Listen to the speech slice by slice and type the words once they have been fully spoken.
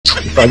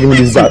Give me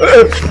this bag. Give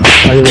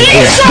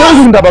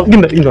me that bag. Give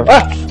me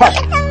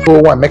that.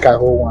 Hold one, make I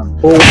hold one.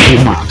 Oh, you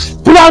mad.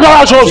 Pull out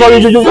that show,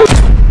 sorry.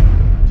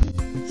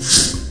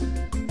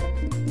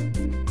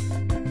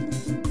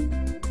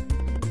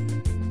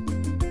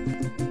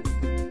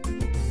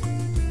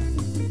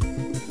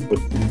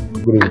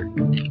 Good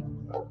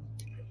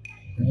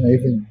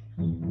evening.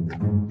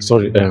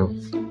 Sorry,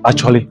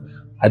 actually,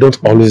 I don't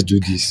always do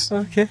this.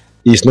 Okay.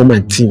 It's not my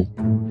team.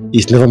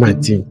 It's never my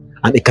team.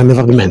 And it can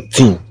never be my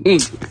team.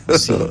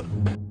 So,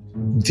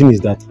 the thing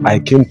is that I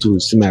came to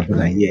see my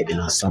brother here in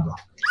Asaba.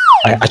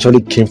 I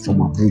actually came from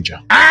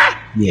Abuja.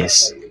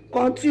 Yes.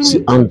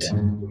 See, and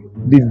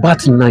the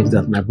bad night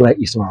that my brother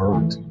is not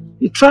around,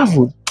 he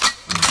traveled.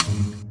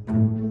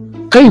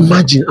 Can you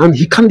imagine? And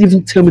he can't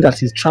even tell me that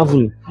he's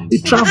traveling. He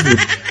traveled.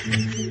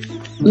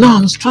 Now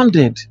I'm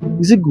stranded.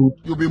 Is it good?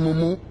 You be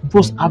mumu.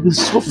 Because I've been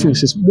suffering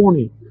since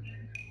morning.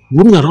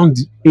 Roaming around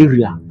the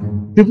area.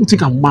 People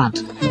think I'm mad.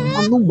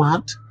 I'm not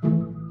mad.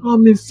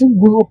 I'm a full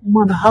grown up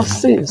man. I have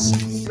sense.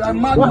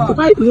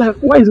 Why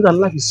is it that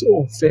life is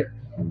so unfair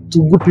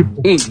to good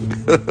people?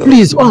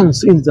 Please, all I'm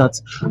saying is that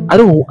I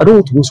don't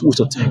want to waste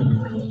your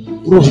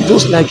time. Bro,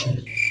 just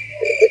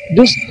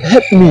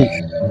help me,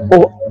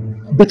 or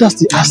better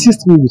still,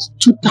 assist me with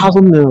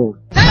 2,000 naira.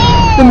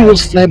 Let me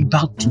just fly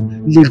back to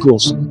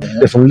Lagos.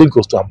 Then from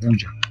Lagos to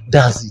Abuja.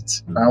 That's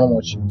it. How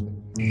much?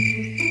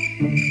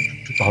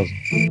 2,000.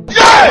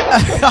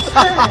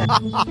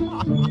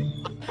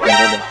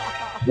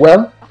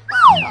 Well,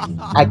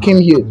 I came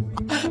here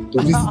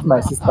to visit my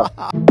sister.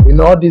 You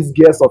know all these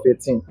girls of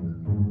 18.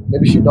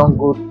 Maybe she don't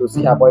go to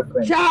see her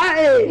boyfriend.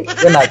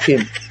 When I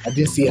came, I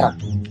didn't see her.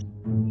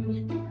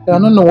 I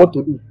don't know what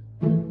to do.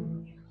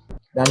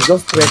 I'm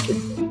just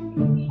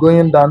trekking,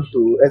 going down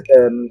to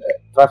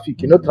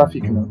traffic. You know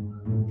traffic now.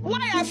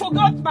 Why I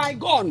forgot my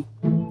gun?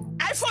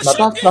 I But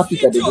that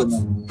traffic at the go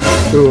now.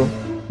 So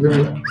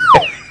maybe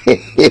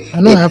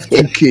I don't have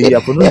 2K.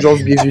 I couldn't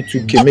just give you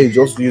 2K. Maybe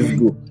just use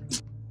go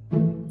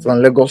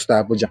from Lagos to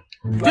Abuja.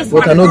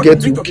 But I don't get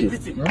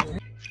 2K. No?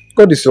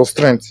 God is your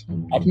strength.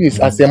 At least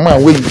as a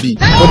man, where you be,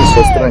 God is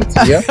your strength.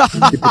 Yeah,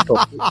 keep it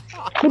up.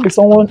 Maybe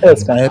someone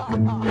else can help me.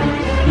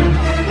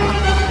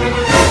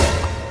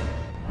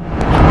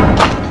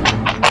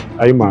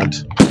 Are you mad?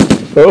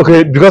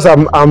 Okay, because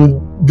I'm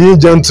being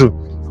gentle.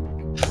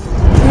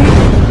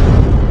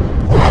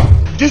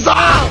 Jesus!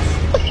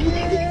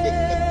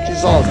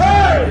 Jesus!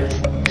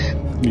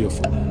 Give me your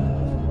phone.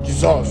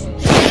 Jesus!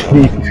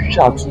 Hey, if you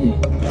shout to me,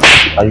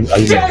 are you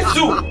mad?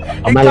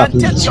 Am I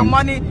laughing with you?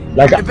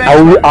 Like,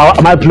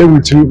 am I playing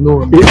with you?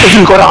 No. If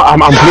you call I'm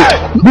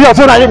playing. Be your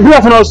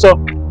phone also.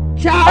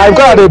 I've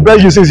got the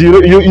best you since you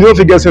don't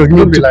think sense. Give me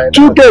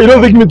 2K. You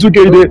don't think me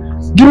 2K.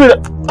 Give me that.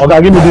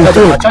 Okay, give me this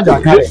phone.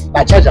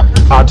 Na charger.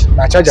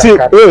 Na charger. See,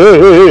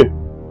 hey.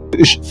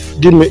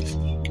 Give me.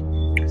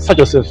 Search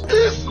yourself.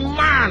 This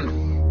man!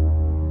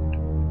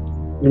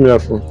 Give me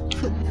that phone.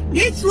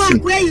 This one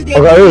where you dey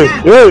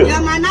hey.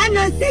 Your man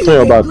no say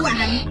Turn your back.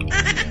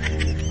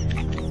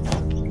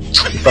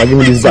 Give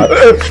me this bag.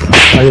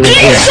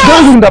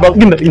 Don't give me that bag.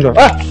 Give me that.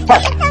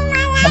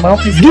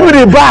 Give me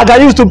the bag. Are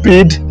you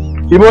stupid?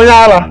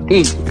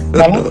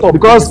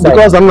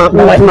 Because I'm not.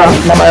 my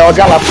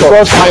Oga laptop.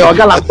 Because my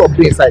Oga laptop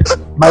dey inside.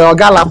 My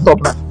Oga laptop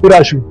na. Who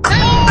that shoe?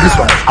 This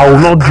one. I will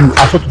not do.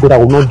 I swear to God, I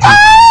will not do. I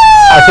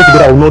swear to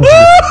God, I will not do.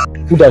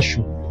 Who that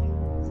shoe?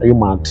 Are you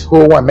mad?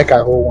 Hold one, make I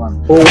hold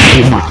one. Hold one. Are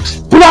you mad?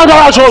 Pull out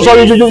that shoe.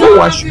 Sorry, Hold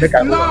one shoe, make I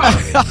hold one.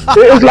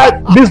 It's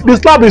like this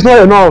slap is not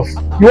enough.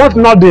 You want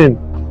nothing.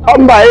 Do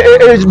you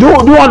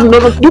want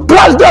nothing? Do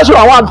plus that shoe.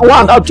 I want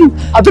 1 or 2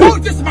 or 3.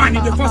 This man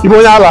in the first.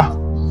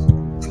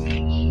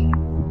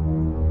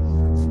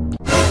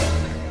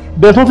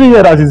 There's nothing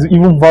here that is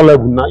even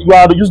valuable now. You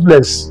are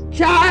useless.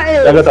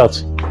 Yeah, get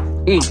out.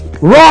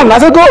 Run! I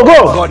said go!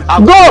 Go!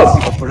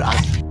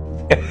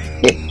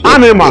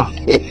 Anima!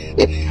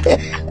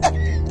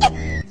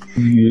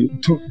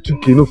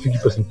 2K, no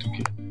 50%, 2K.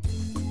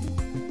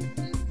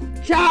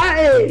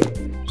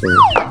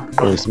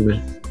 Sorry, it's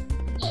me.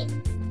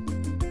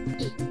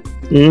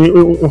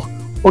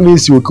 Only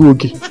is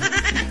okay.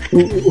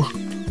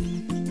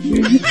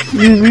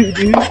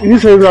 You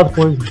say that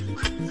point.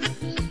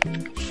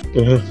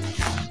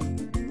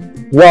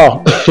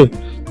 Wow,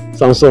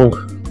 Samsung.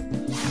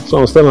 So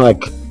I'm selling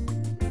like,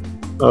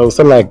 I'll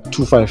sell like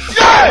 2.5.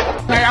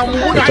 I am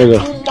more than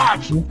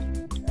too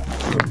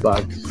much.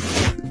 Bag.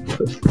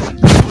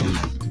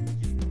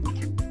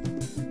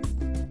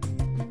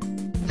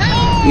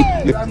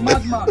 You are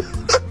madman.